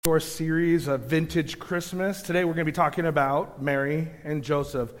Our series of Vintage Christmas. Today we're going to be talking about Mary and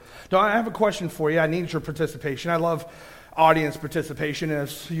Joseph. Now, I have a question for you. I need your participation. I love audience participation,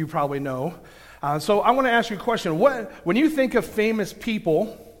 as you probably know. So I want to ask you a question. When you think of famous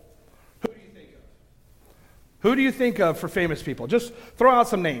people, who do you think of? Who do you think of for famous people? Just throw out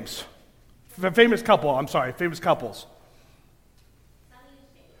some names. Famous couples.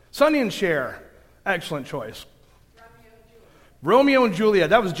 Sonny and Cher. Excellent choice. Romeo and Juliet,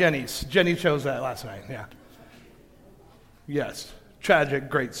 that was Jenny's. Jenny chose that last night, yeah. Yes,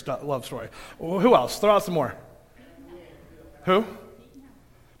 tragic, great love story. Who else? Throw out some more. Who?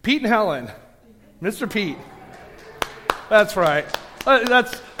 Pete and Helen. Mr. Pete. That's right.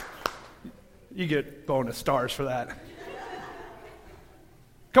 You get bonus stars for that.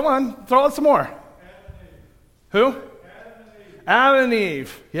 Come on, throw out some more. Who? Adam and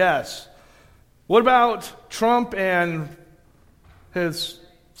Eve, yes. What about Trump and his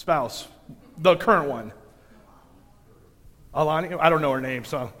spouse, the current one? Alani? I don't know her name,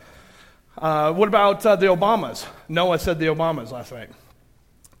 so. What about the Obamas? Noah said the Obamas last night.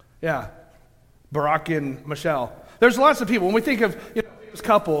 Yeah. Barack and Michelle. There's lots of people. When we think of famous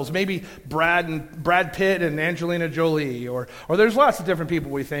couples, maybe Brad Pitt and Angelina Jolie, or there's lots of different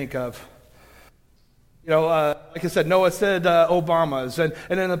people we think of. Like I said, Noah said Obamas,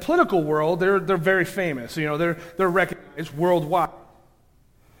 and in the political world, they're very famous. They're recognized worldwide.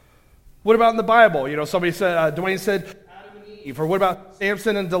 What about in the Bible? Somebody said, Dwayne said Adam and Eve. Or what about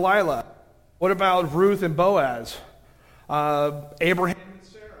Samson and Delilah? What about Ruth and Boaz? Abraham and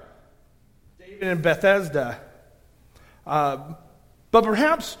Sarah? David and Bethesda? But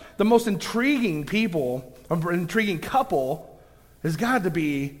perhaps the most intriguing couple has got to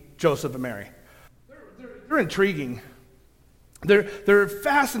be Joseph and Mary. They're intriguing. They're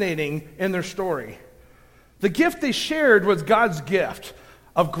fascinating in their story. The gift they shared was God's gift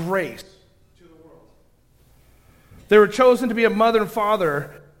of grace to the world. They were chosen to be a mother and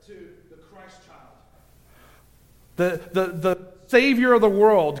father to the Christ child. The Savior of the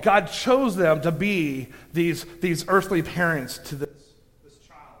world. God chose them to be these earthly parents to this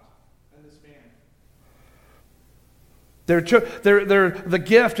child and this man. The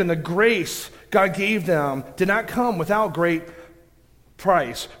gift and the grace God gave them did not come without great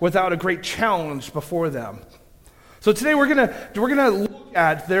price, without a great challenge before them. So today we're gonna look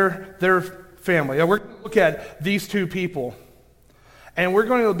at their family. We're going to look at these two people, and we're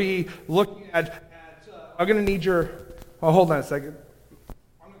going to be looking at I'm going to need your. Oh, hold on a second.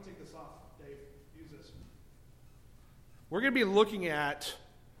 I'm going to take this off, Dave. Use this. We're going to be looking at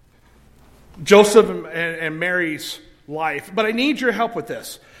Joseph and Mary's life, but I need your help with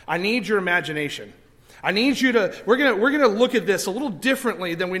this. I need your imagination. I need you to, we're gonna look at this a little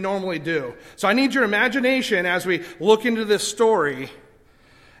differently than we normally do. So I need your imagination as we look into this story.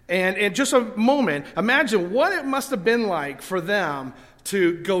 And in just a moment, imagine what it must have been like for them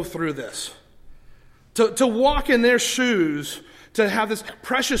to go through this. To walk in their shoes, to have this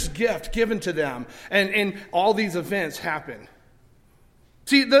precious gift given to them, and all these events happen.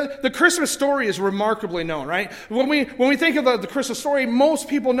 See, the Christmas story is remarkably known, right? When we think of the Christmas story, most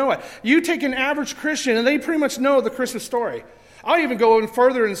people know it. You take an average Christian, and they pretty much know the Christmas story. I'll even go in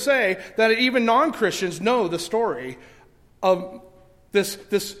further and say that even non-Christians know the story of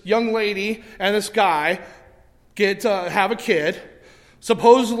this young lady and this guy have a kid,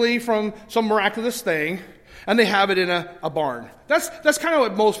 supposedly from some miraculous thing, and they have it in a barn. That's kind of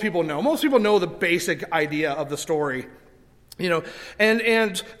what most people know. Most people know the basic idea of the story.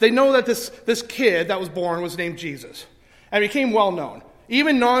 And they know that this kid that was born was named Jesus and became well known.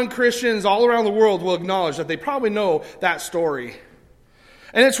 Even non-Christians all around the world will acknowledge that they probably know that story.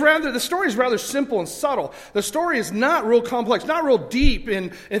 And the story is rather simple and subtle. The story is not real complex, not real deep in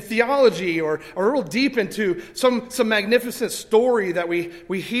theology or real deep into some magnificent story that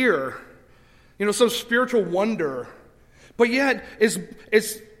we hear, some spiritual wonder. But yet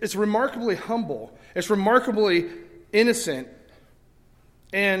it's remarkably humble. It's remarkably innocent,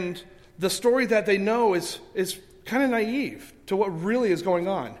 and the story that they know is kind of naive to what really is going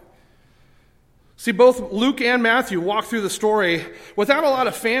on. See, both Luke and Matthew walk through the story without a lot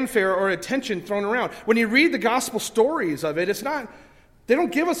of fanfare or attention thrown around. When you read the gospel stories of it, they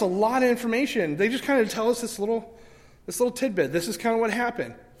don't give us a lot of information. They just kind of tell us this little tidbit. This is kind of what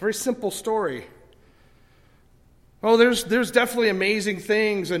happened. Very simple story. Oh, there's definitely amazing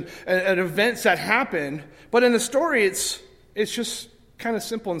things and events that happen, but in the story, it's just kind of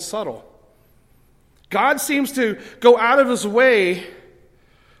simple and subtle. God seems to go out of his way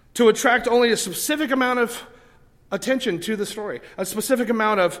to attract only a specific amount of attention to the story, a specific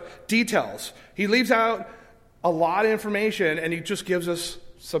amount of details. He leaves out a lot of information, and he just gives us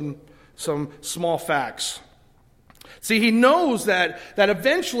some small facts. See, he knows that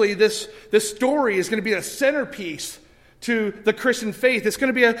eventually this story is going to be a centerpiece to the Christian faith. It's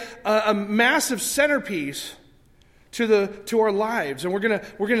going to be a massive centerpiece to our lives, and we're going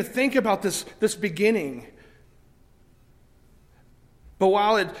to think about this beginning. But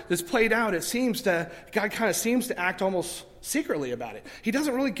while this played out, God kind of seems to act almost secretly about it. He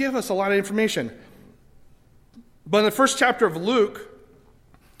doesn't really give us a lot of information. But in the first chapter of Luke,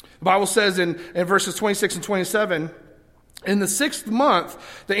 the Bible says in verses 26 and 27, in the 6th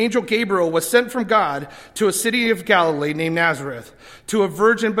month, the angel Gabriel was sent from God to a city of Galilee named Nazareth, to a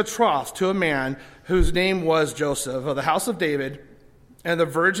virgin betrothed to a man whose name was Joseph, of the house of David, and the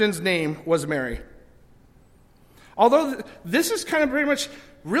virgin's name was Mary. Although this is kind of pretty much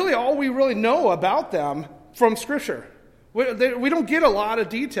really all we really know about them from Scripture. We don't get a lot of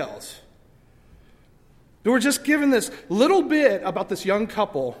details. We're just given this little bit about this young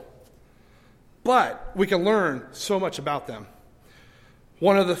couple, but we can learn so much about them.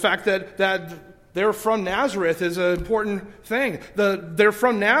 One of the fact that they're from Nazareth is an important thing. They're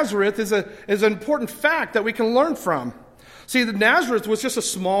from Nazareth is an important fact that we can learn from. See, the Nazareth was just a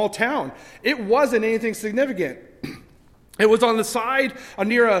small town. It wasn't anything significant. It was on the side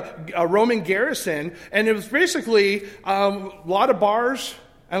near a Roman garrison, and it was basically a lot of bars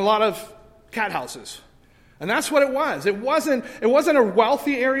and a lot of cat houses. And that's what it was. It wasn't a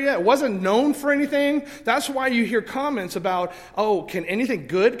wealthy area. It wasn't known for anything. That's why you hear comments about, oh, can anything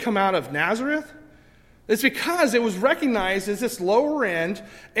good come out of Nazareth? It's because it was recognized as this lower end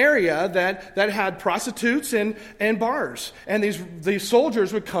area that had prostitutes and bars. And these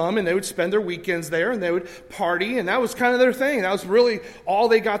soldiers would come and they would spend their weekends there and they would party, and that was kind of their thing. That was really all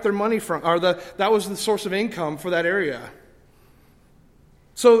they got their money from, or that was the source of income for that area.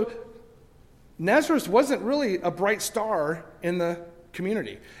 So Nazareth wasn't really a bright star in the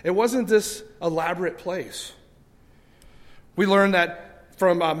community. It wasn't this elaborate place. We learn that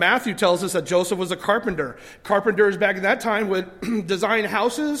from Matthew tells us that Joseph was a carpenter. Carpenters back in that time would design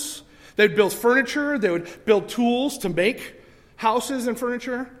houses. They'd build furniture. They would build tools to make houses and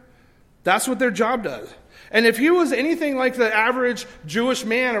furniture. That's what their job does. And if he was anything like the average Jewish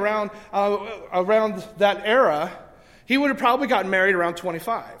man around that era, he would have probably gotten married around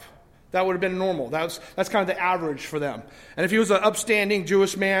 25. That would have been normal. That's kind of the average for them. And if he was an upstanding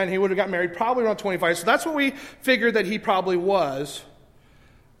Jewish man, he would have got married probably around 25. So that's what we figured that he probably was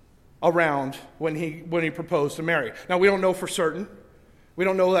around when he proposed to Mary. Now, we don't know for certain. We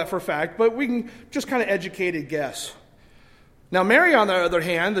don't know that for a fact, but we can just kind of educated guess. Now, Mary, on the other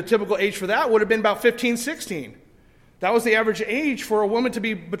hand, the typical age for that would have been about 15, 16. That was the average age for a woman to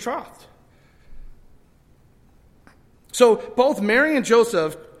be betrothed. So both Mary and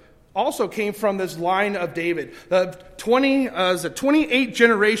Joseph also came from this line of David. 28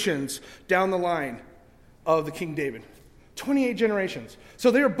 generations down the line of the King David. 28 generations. So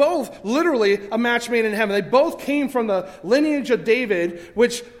they are both literally a match made in heaven. They both came from the lineage of David,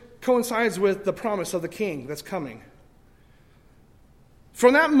 which coincides with the promise of the king that's coming.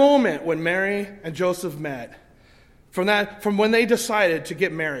 From that moment when Mary and Joseph met, from when they decided to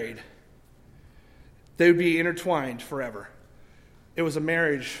get married, they would be intertwined forever. It was a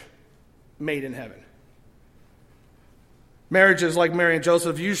marriage made in heaven. Marriages like Mary and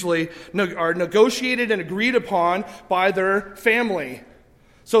Joseph usually are negotiated and agreed upon by their family.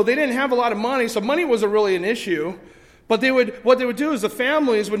 So they didn't have a lot of money, so money wasn't really an issue. But what they would do is the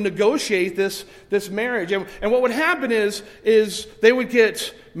families would negotiate this marriage. And what would happen is they would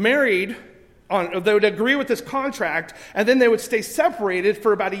get married, they would agree with this contract, and then they would stay separated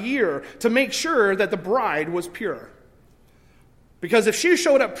for about a year to make sure that the bride was pure. Because if she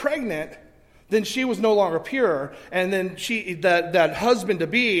showed up pregnant, then she was no longer pure, and then that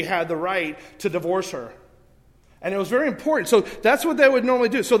husband-to-be had the right to divorce her. And it was very important. So that's what they would normally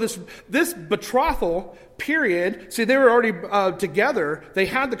do. So this betrothal period, see, they were already together. They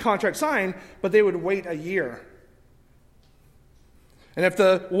had the contract signed, but they would wait a year. And if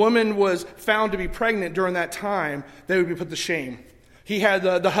the woman was found to be pregnant during that time, they would be put to shame. He had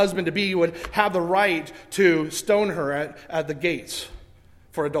the husband-to-be would have the right to stone her at the gates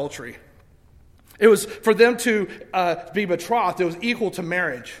for adultery. It was for them to be betrothed. It was equal to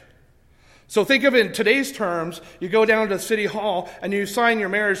marriage. So think of it in today's terms. You go down to City Hall and you sign your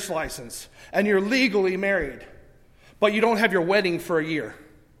marriage license and you're legally married, but you don't have your wedding for a year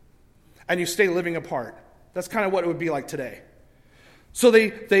and you stay living apart. That's kind of what it would be like today. So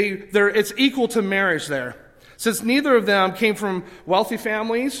it's equal to marriage there. Since neither of them came from wealthy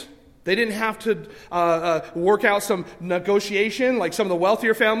families, they didn't have to work out some negotiation like some of the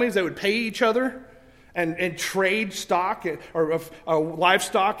wealthier families that would pay each other and trade stock or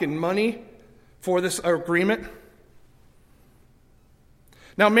livestock and money for this agreement.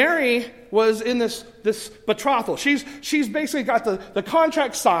 Now, Mary was in this betrothal. She's basically got the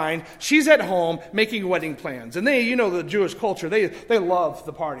contract signed. She's at home making wedding plans. And they, the Jewish culture, they love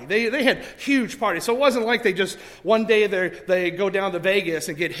the party. They had huge parties. So it wasn't like they just, one day they go down to Vegas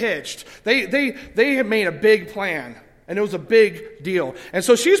and get hitched. They had made a big plan, and it was a big deal. And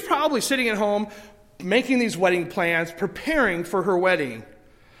so she's probably sitting at home making these wedding plans, preparing for her wedding.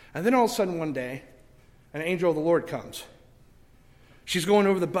 And then all of a sudden one day, an angel of the Lord comes. She's going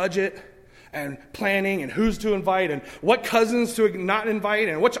over the budget and planning and who's to invite and what cousins to not invite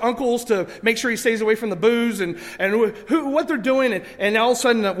and which uncles to make sure he stays away from the booze and what they're doing. And all of a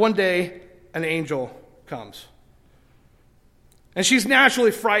sudden, one day, an angel comes. And she's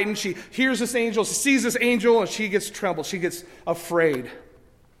naturally frightened. She hears this angel, she sees this angel, and she gets trembled. She gets afraid.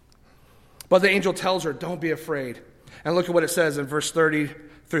 But the angel tells her, don't be afraid. And look at what it says in verse 30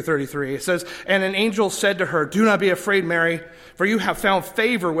 through 33. It says, and an angel said to her, do not be afraid, Mary, for you have found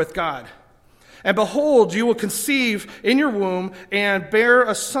favor with God. And behold, you will conceive in your womb and bear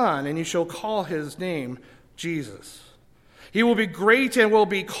a son, and you shall call his name Jesus. He will be great and will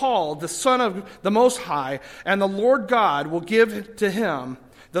be called the Son of the Most High, and the Lord God will give to him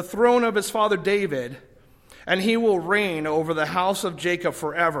the throne of his father David, and he will reign over the house of Jacob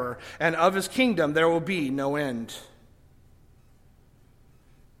forever, and of his kingdom there will be no end.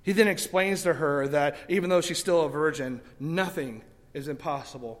 He then explains to her that even though she's still a virgin, nothing is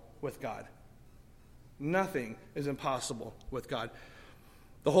impossible with God. Nothing is impossible with God.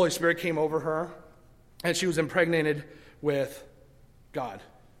 The Holy Spirit came over her, and she was impregnated with God.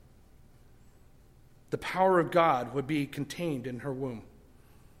 The power of God would be contained in her womb.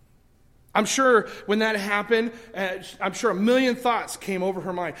 I'm sure when that happened, I'm sure a million thoughts came over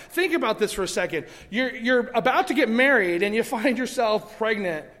her mind. Think about this for a second. You're about to get married and you find yourself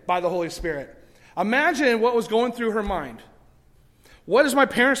pregnant by the Holy Spirit. Imagine what was going through her mind. What is my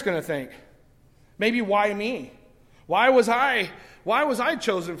parents going to think? Maybe why me? Why was I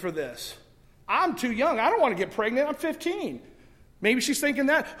chosen for this? I'm too young. I don't want to get pregnant. I'm 15. Maybe she's thinking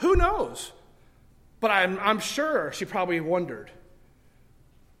that. Who knows? But I'm sure she probably wondered.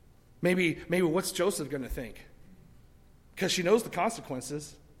 Maybe what's Joseph going to think? Because she knows the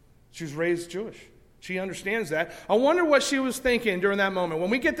consequences. She was raised Jewish. She understands that. I wonder what she was thinking during that moment. When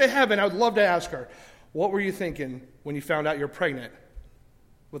we get to heaven, I would love to ask her, what were you thinking when you found out you're pregnant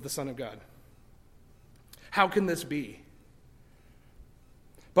with the Son of God? How can this be?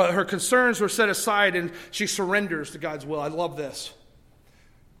 But her concerns were set aside and she surrenders to God's will. I love this.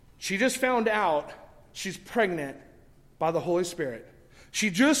 She just found out she's pregnant by the Holy Spirit. She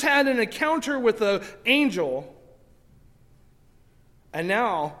just had an encounter with the angel, and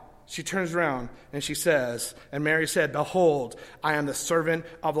now she turns around and she says, and Mary said, behold, I am the servant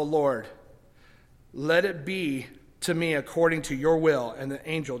of the Lord. Let it be to me according to your will. And the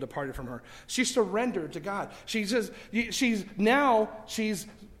angel departed from her. She surrendered to God. She's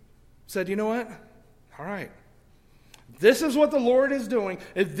said, you know what? All right. This is what the Lord is doing.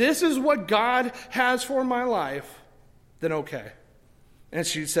 If this is what God has for my life, then okay. And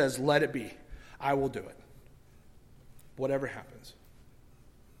she says, let it be. I will do it. Whatever happens.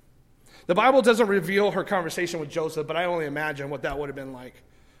 The Bible doesn't reveal her conversation with Joseph, but I only imagine what that would have been like.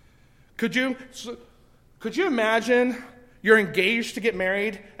 Could you imagine you're engaged to get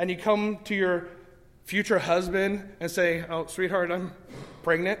married and you come to your future husband and say, oh, sweetheart, I'm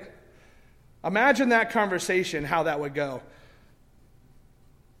pregnant? Imagine that conversation, how that would go.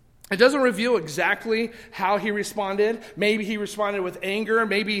 It doesn't reveal exactly how he responded. Maybe he responded with anger,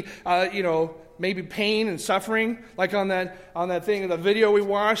 maybe pain and suffering, like on that thing in the video we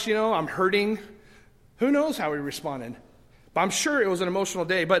watched, I'm hurting. Who knows how he responded? But I'm sure it was an emotional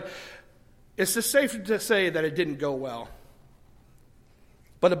day. But it's just safe to say that it didn't go well.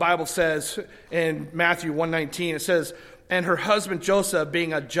 But the Bible says in Matthew 1:19, it says, and her husband Joseph,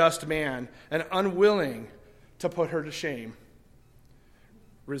 being a just man and unwilling to put her to shame,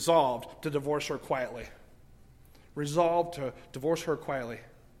 resolved to divorce her quietly. Resolved to divorce her quietly.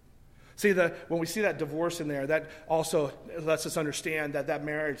 See, when we see that divorce in there, that also lets us understand that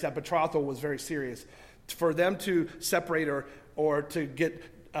marriage, that betrothal was very serious. For them to separate or to get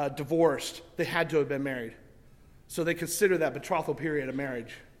divorced, they had to have been married. So they consider that betrothal period a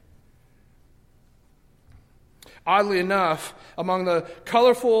marriage. Oddly enough, among the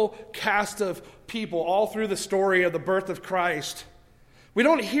colorful cast of people all through the story of the birth of Christ, we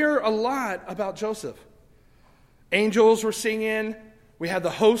don't hear a lot about Joseph. Angels were singing. We had the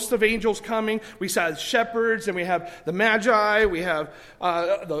host of angels coming. We saw shepherds, and we have the magi. We have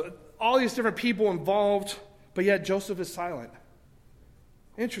all these different people involved, but yet Joseph is silent.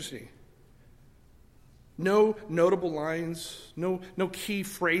 Interesting. No notable lines, no key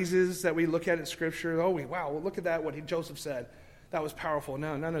phrases that we look at in Scripture. Oh, wow, look at that, what Joseph said. That was powerful.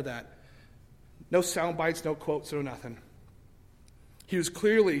 No, none of that. No sound bites, no quotes, no nothing. He was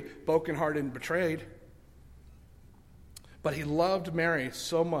clearly brokenhearted and betrayed. But he loved Mary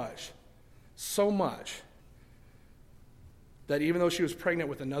so much, that even though she was pregnant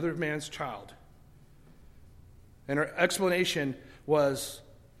with another man's child, and her explanation was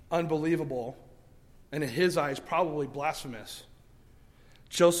unbelievable, and in his eyes probably blasphemous,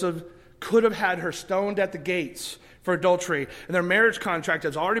 Joseph could have had her stoned at the gates for adultery, and their marriage contract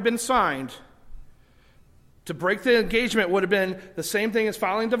has already been signed. To break the engagement would have been the same thing as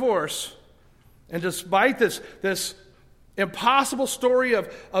filing divorce. And despite this impossible story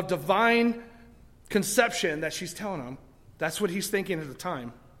of divine conception that she's telling him, that's what he's thinking at the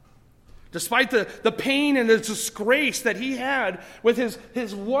time. Despite the pain and the disgrace that he had with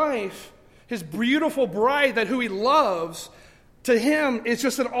his wife, his beautiful bride who he loves, to him it's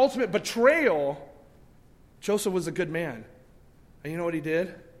just an ultimate betrayal. Joseph was a good man. And you know what he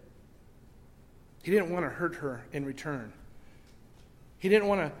did? He didn't want to hurt her in return. He didn't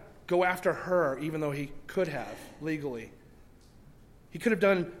want to go after her, even though he could have legally. He could have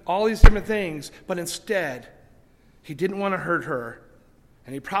done all these different things, but instead, he didn't want to hurt her.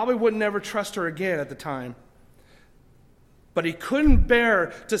 And he probably would never trust her again at the time. But he couldn't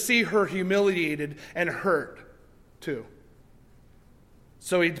bear to see her humiliated and hurt, too.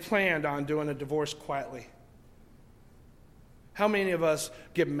 So he planned on doing a divorce quietly. How many of us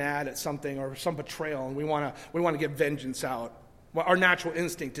get mad at something or some betrayal and we want to get vengeance out? Well, our natural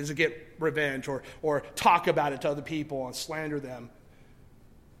instinct is to get revenge or talk about it to other people and slander them.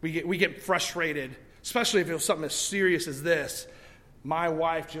 We get frustrated, especially if it was something as serious as this. My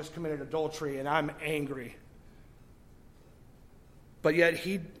wife just committed adultery and I'm angry. But yet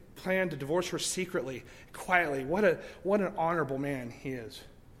he planned to divorce her secretly, quietly. What an honorable man he is.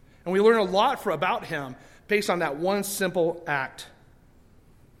 And we learn a lot about him based on that one simple act.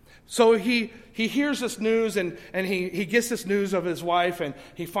 So he hears this news and he gets this news of his wife and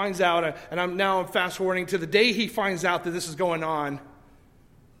he finds out, and I'm fast forwarding to the day he finds out that this is going on.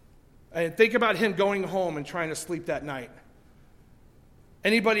 And think about him going home and trying to sleep that night.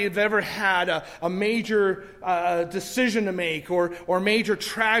 Anybody have ever had a major decision to make or major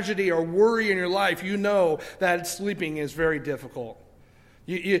tragedy or worry in your life, you know that sleeping is very difficult.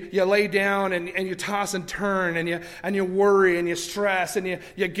 You lay down and you toss and turn and you worry and you stress and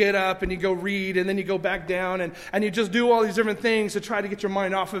you get up and you go read and then you go back down and you just do all these different things to try to get your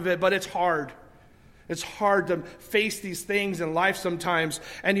mind off of it, but it's hard. It's hard to face these things in life sometimes.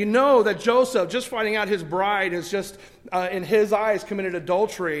 And you know that Joseph, just finding out his bride has just, in his eyes, committed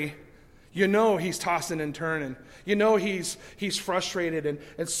adultery, you know he's tossing and turning. You know he's frustrated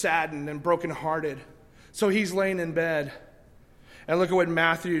and saddened and brokenhearted. So he's laying in bed. And look at what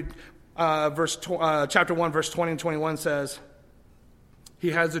Matthew chapter 1, verse 20 and 21 says.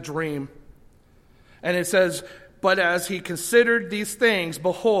 He has a dream. And it says, "But as he considered these things,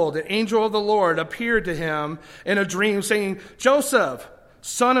 behold, an angel of the Lord appeared to him in a dream, saying, 'Joseph,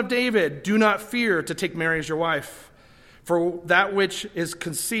 son of David, do not fear to take Mary as your wife. For that which is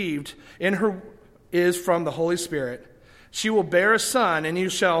conceived in her is from the Holy Spirit. She will bear a son, and you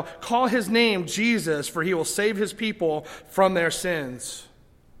shall call his name Jesus, for he will save his people from their sins.'"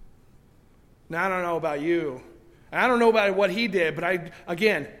 Now, I don't know about you. I don't know about what he did, but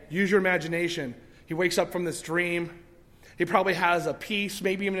again, use your imagination. He wakes up from this dream. He probably has a peace,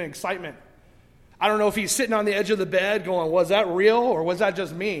 maybe even an excitement. I don't know if he's sitting on the edge of the bed going, was that real or was that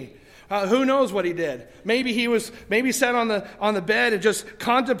just me? Who knows what he did? Maybe he sat on the bed and just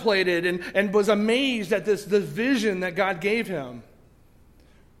contemplated and was amazed at this vision that God gave him.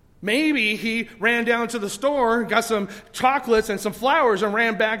 Maybe he ran down to the store, got some chocolates and some flowers and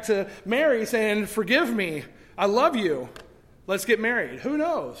ran back to Mary saying, "Forgive me, I love you, let's get married." Who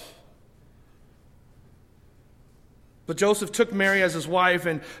knows? But Joseph took Mary as his wife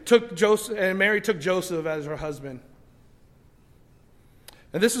and Mary took Joseph as her husband.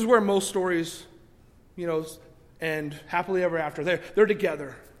 And this is where most stories, end happily ever after. They're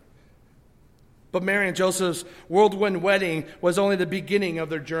together. But Mary and Joseph's whirlwind wedding was only the beginning of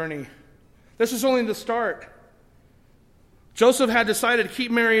their journey. This is only the start. Joseph had decided to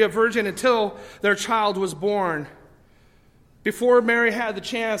keep Mary a virgin until their child was born. Before Mary had the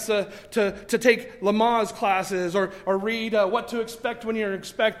chance to take Lamaze classes or read What to Expect When You're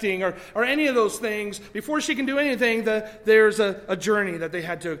Expecting or any of those things, before she can do anything, there's a journey that they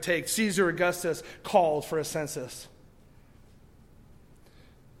had to take. Caesar Augustus called for a census.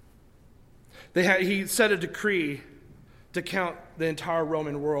 He set a decree to count the entire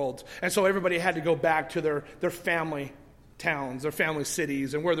Roman world. And so everybody had to go back to their family towns, their family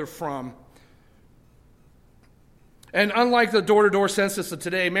cities, and where they're from. And unlike the door-to-door census of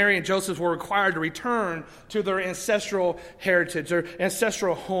today, Mary and Joseph were required to return to their ancestral heritage, their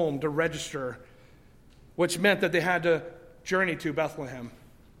ancestral home to register, which meant that they had to journey to Bethlehem.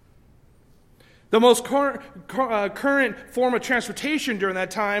 The most current form of transportation during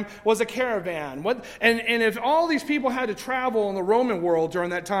that time was a caravan. And if all these people had to travel in the Roman world during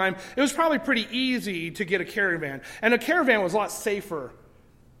that time, it was probably pretty easy to get a caravan. And a caravan was a lot safer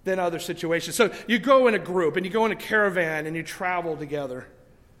than other situations. So you go in a group, and you go in a caravan, and you travel together.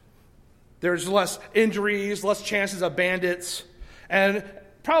 There's less injuries, less chances of bandits, and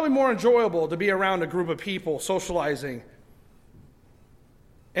probably more enjoyable to be around a group of people socializing.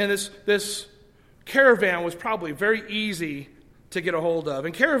 And this caravan was probably very easy to get a hold of.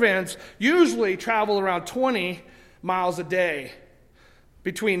 And caravans usually travel around 20 miles a day.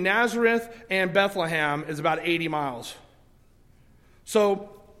 Between Nazareth and Bethlehem is about 80 miles. So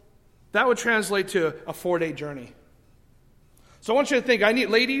that would translate to a 4-day journey. So I want you to think,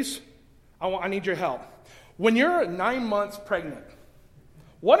 ladies, I need your help. When you're 9 months pregnant,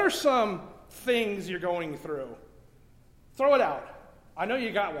 what are some things you're going through? Throw it out. I know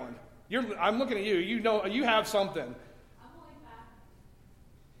you got one. I'm looking at you. You know you have something. I'm going back.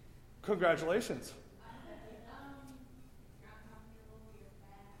 Congratulations.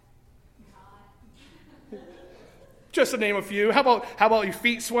 Just to name a few. How about your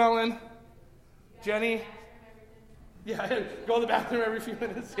feet swelling? Jenny? Yeah, go to the bathroom every few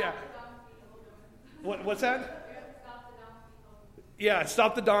minutes. Yeah. What's that? Yeah,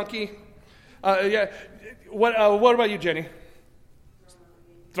 stop the donkey. Yeah. What about you, Jenny?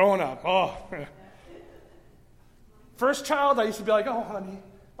 Throwing up. Oh. First child, I used to be like, oh, honey.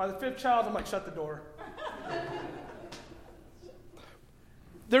 By the 5th child, I'm like, shut the door.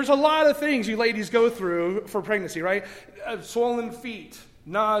 There's a lot of things you ladies go through for pregnancy, right? Swollen feet,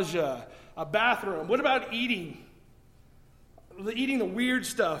 nausea, a bathroom. What about eating? Eating the weird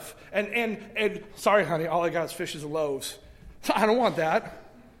stuff. And sorry, honey, all I got is fishes and loaves. I don't want that.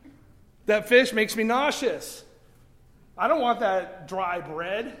 That fish makes me nauseous. I don't want that dry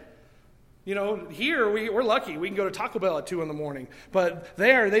bread. You know, here we're lucky. We can go to Taco Bell at 2 in the morning. But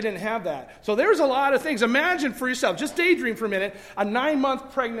there, they didn't have that. So there's a lot of things. Imagine for yourself, just daydream for a minute, a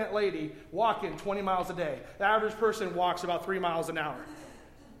 9-month pregnant lady walking 20 miles a day. The average person walks about 3 miles an hour.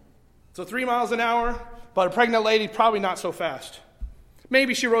 So 3 miles an hour, but a pregnant lady, probably not so fast.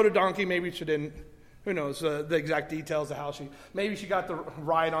 Maybe she rode a donkey, maybe she didn't. Who knows the exact details of how maybe she got the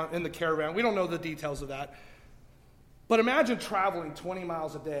ride in the caravan. We don't know the details of that. But imagine traveling 20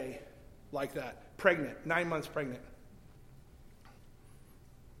 miles a day like that, pregnant, 9 months pregnant.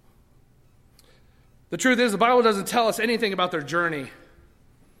 The truth is, the Bible doesn't tell us anything about their journey,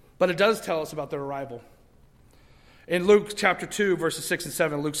 but it does tell us about their arrival. In Luke chapter 2, verses 6 and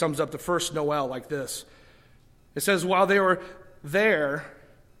 7, Luke sums up the first Noel like this. It says, while they were there,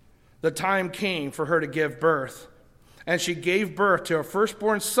 the time came for her to give birth. And she gave birth to her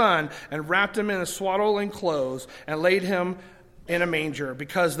firstborn son and wrapped him in swaddling clothes and laid him in a manger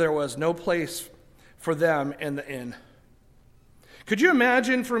because there was no place for them in the inn. Could you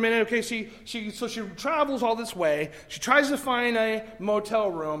imagine for a minute? Okay, she travels all this way. She tries to find a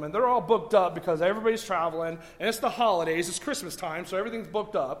motel room, and they're all booked up because everybody's traveling, and it's the holidays. It's Christmas time, so everything's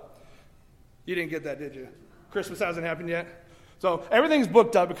booked up. You didn't get that, did you? Christmas hasn't happened yet? So everything's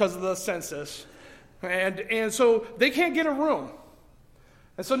booked up because of the census. And so they can't get a room.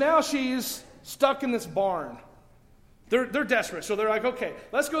 And so now she's stuck in this barn. They're desperate. So they're like, okay,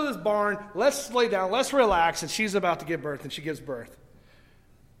 let's go to this barn. Let's lay down. Let's relax. And she's about to give birth, and she gives birth.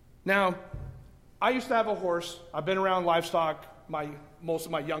 Now, I used to have a horse. I've been around livestock most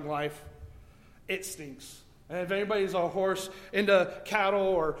of my young life. It stinks. And if anybody's a horse into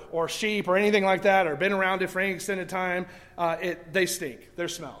cattle or sheep or anything like that, or been around it for any extended time, they stink. They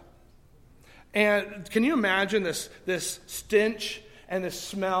smell. And can you imagine this stench and this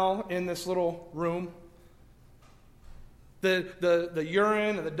smell in this little room? The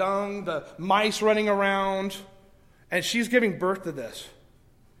urine and the dung, the mice running around. And she's giving birth to this.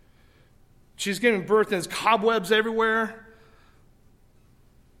 She's giving birth, and there's cobwebs everywhere.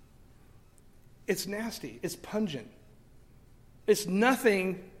 It's nasty. It's pungent. It's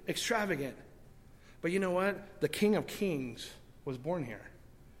nothing extravagant. But you know what? The King of Kings was born here.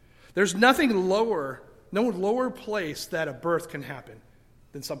 There's nothing lower, no lower place that a birth can happen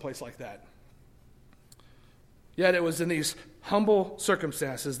than someplace like that. Yet it was in these humble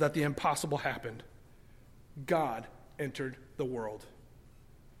circumstances that the impossible happened. God entered the world.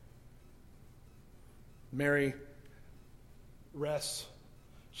 Mary rests.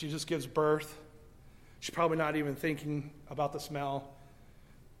 She just gives birth. She's probably not even thinking about the smell.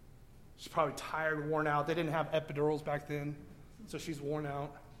 She's probably tired, worn out. They didn't have epidurals back then, so she's worn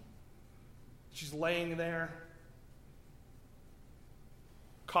out. She's laying there,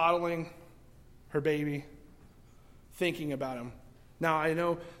 coddling her baby, thinking about him. Now, I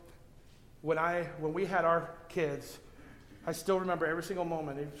know when we had our kids, I still remember every single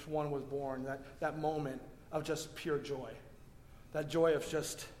moment each one was born, that moment of just pure joy. That joy of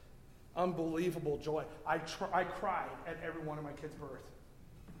just unbelievable joy. I cried at every one of my kids' birth.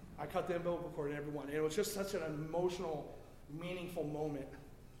 I cut the umbilical cord at every one. And it was just such an emotional, meaningful moment.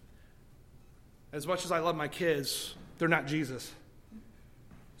 As much as I love my kids, they're not Jesus.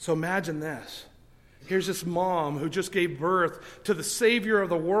 So imagine this. Here's this mom who just gave birth to the Savior of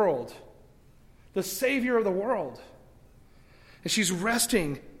the world. The Savior of the world. And she's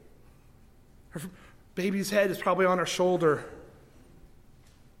resting. Her baby's head is probably on her shoulder.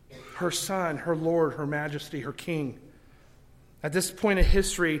 Her Son, her Lord, her Majesty, her King. At this point in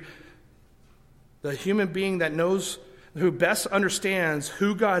history, the human being that knows, who best understands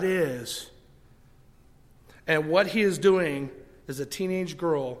who God is and what he is doing is a teenage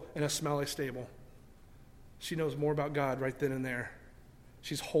girl in a smelly stable. She knows more about God right then and there.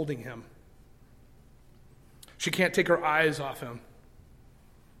 She's holding him. She can't take her eyes off him.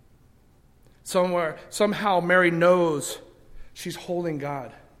 Somehow Mary knows she's holding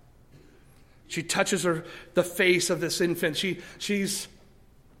God. She touches the face of this infant. She's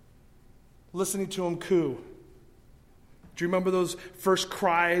listening to him coo. Do you remember those first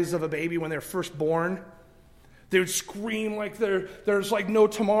cries of a baby when they're first born? They would scream like there's like no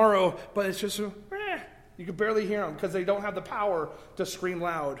tomorrow, but it's just, you can barely hear them because they don't have the power to scream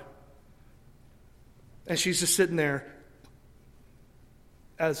loud. And she's just sitting there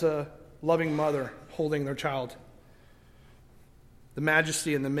as a loving mother holding their child. The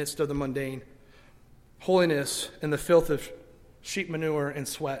majesty in the midst of the mundane. Holiness in the filth of sheep manure and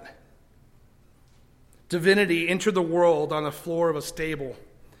sweat. Divinity entered the world on the floor of a stable,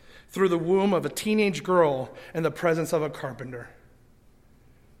 through the womb of a teenage girl in the presence of a carpenter.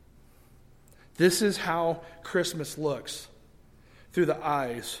 This is how Christmas looks through the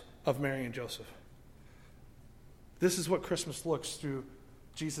eyes of Mary and Joseph. This is what Christmas looks through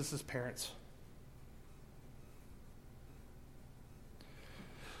Jesus' parents.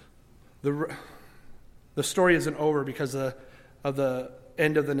 The story isn't over because of the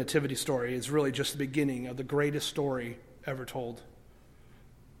end of the nativity story. It's really just the beginning of the greatest story ever told.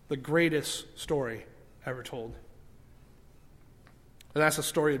 The greatest story ever told. And that's the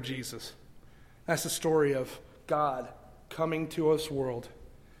story of Jesus. That's the story of God coming to this world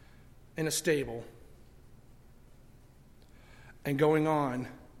in a stable and going on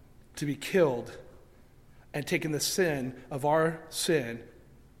to be killed and taking the sin of our sin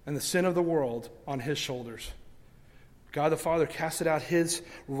and the sin of the world on his shoulders. God the Father casted out his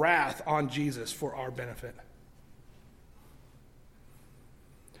wrath on Jesus for our benefit.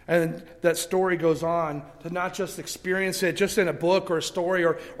 And that story goes on to not just experience it just in a book or a story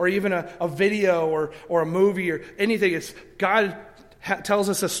or even a video or a movie or anything. It's God tells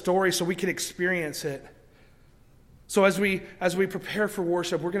us a story so we can experience it. So as we prepare for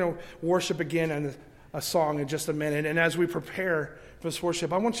worship, we're going to worship again in a song in just a minute. And as we prepare for this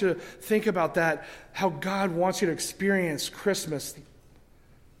worship, I want you to think about that, how God wants you to experience Christmas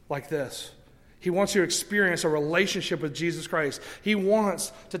like this. He wants you to experience a relationship with Jesus Christ. He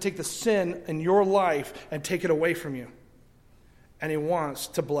wants to take the sin in your life and take it away from you. And he wants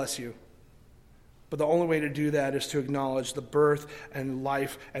to bless you. But the only way to do that is to acknowledge the birth and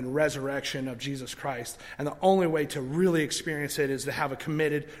life and resurrection of Jesus Christ. And the only way to really experience it is to have a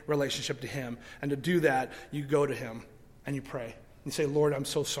committed relationship to him. And to do that, you go to him and you pray. You say, Lord, I'm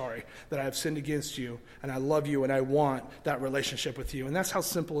so sorry that I have sinned against you, and I love you, and I want that relationship with you. And that's how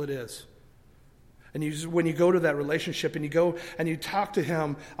simple it is. And when you go to that relationship and you go and you talk to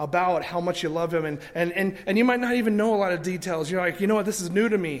him about how much you love him, and you might not even know a lot of details. You're like, you know what, this is new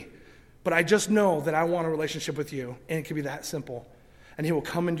to me. But I just know that I want a relationship with you. And it can be that simple. And he will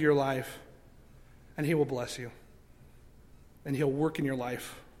come into your life, and he will bless you. And he'll work in your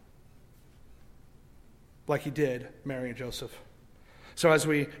life like he did Mary and Joseph. So as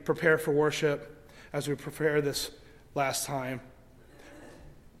we prepare for worship, as we prepare this last time,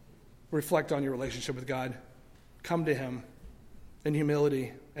 reflect on your relationship with God. Come to him in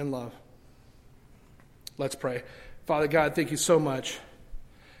humility and love. Let's pray. Father God, thank you so much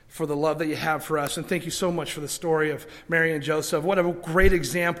for the love that you have for us, and thank you so much for the story of Mary and Joseph. What a great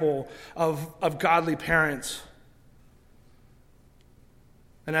example of godly parents.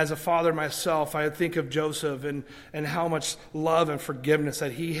 And as a father myself, I think of Joseph and how much love and forgiveness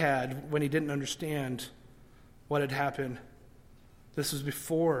that he had when he didn't understand what had happened. This was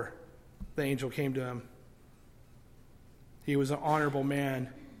before the angel came to him. He was an honorable man.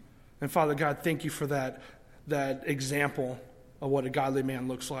 And Father God, thank you for that example of what a godly man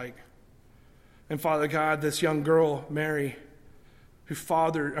looks like. And Father God, this young girl, Mary,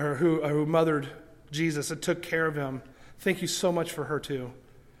 who mothered Jesus and took care of him, thank you so much for her too.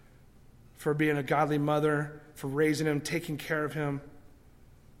 For being a godly mother, for raising him, taking care of him,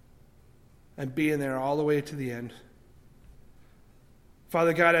 and being there all the way to the end.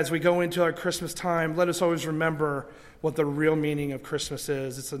 Father God, as we go into our Christmas time, let us always remember what the real meaning of Christmas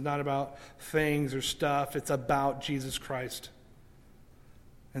is. It's not about things or stuff. It's about Jesus Christ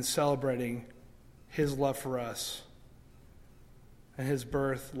and celebrating his love for us and his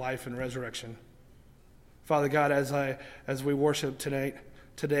birth, life, and resurrection. Father God, as we worship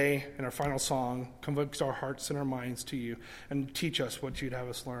today in our final song, convict our hearts and our minds to you and teach us what you'd have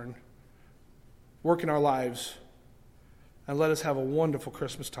us learn. Work in our lives, and let us have a wonderful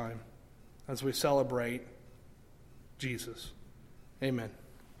Christmas time as we celebrate Jesus. Amen.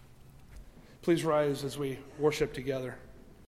 Please rise as we worship together.